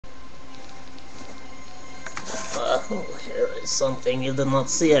Oh, here is something you do not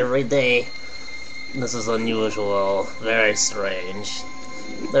see every day. This is unusual, very strange.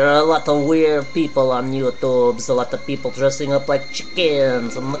 There are a lot of weird people on YouTube, a lot of people dressing up like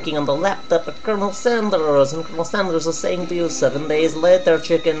chickens. I'm looking on the laptop at Colonel Sanders, and Colonel Sanders is saying to you, 7 days later,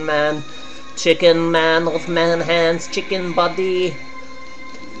 chicken man with man hands, chicken body,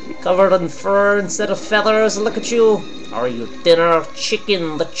 covered in fur instead of feathers. Look at you. Are you dinner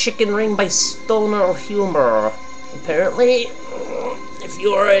chicken? The chicken ring by Stoner Humor. Apparently, if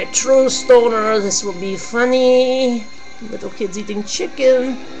you are a true stoner, this will be funny. Little kids eating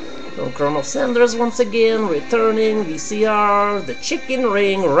chicken. From Colonel Sanders once again, returning VCR, the chicken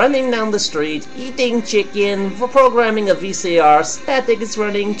ring, running down the street, eating chicken, for programming a VCR, static is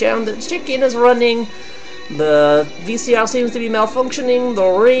running, down the chicken is running, the VCR seems to be malfunctioning, the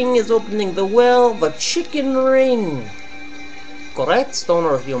ring is opening the well, the chicken ring. Correct,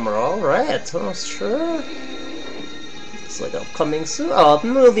 Stoner Humor, alright, oh, sure. It's like upcoming soon. Oh,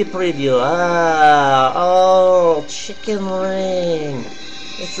 movie preview. Oh, chicken ring.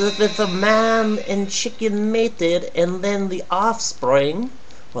 It's as if a man and chicken mated, and then the offspring,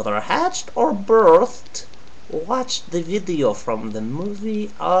 whether hatched or birthed, watched the video from the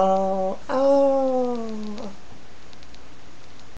movie. Oh.